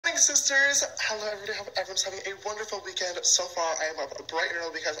sisters, hello everybody, hope everyone's having a wonderful weekend. So far, I am up bright and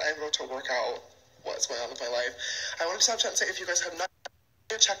early because I am going to work out what's going on with my life. I wanted to have a chat and say, if you guys have not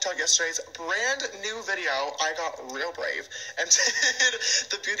checked out yesterday's brand new video, I got real brave and did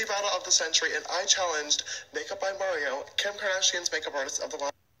the beauty battle of the century, and I challenged Makeup by Mario, Kim Kardashian's makeup artist of the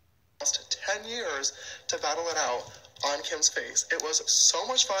last 10 years, to battle it out on Kim's face. It was so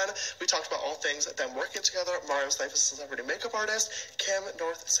much fun. We talked about all things, them working together, Mario's life as a celebrity makeup artist, Kim,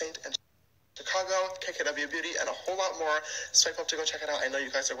 North Saint, and Chicago, KKW Beauty, and a whole lot more. Swipe up to go check it out. I know you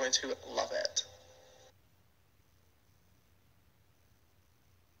guys are going to love it.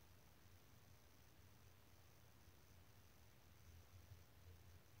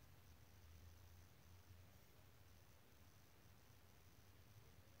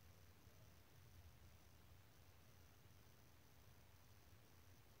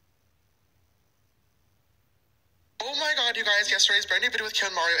 Oh my god, you guys, yesterday's brand new video with Kim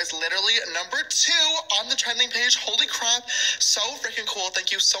and Mario is literally number 2 on the trending page. Holy crap, so freaking cool.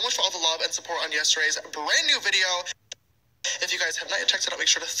 Thank you so much for all the love and support on yesterday's brand new video. If you guys have not yet checked it out, make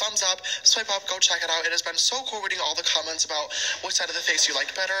sure to thumbs up, swipe up, go check it out. It has been so cool reading all the comments about which side of the face you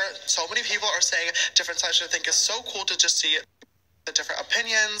liked better. So many people are saying different sides, which I think is so cool to just see the different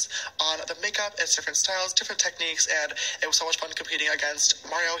opinions on the makeup. It's different styles, different techniques, and it was so much fun competing against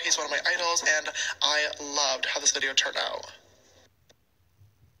Mario. He's one of my idols, and I loved how this video turned out.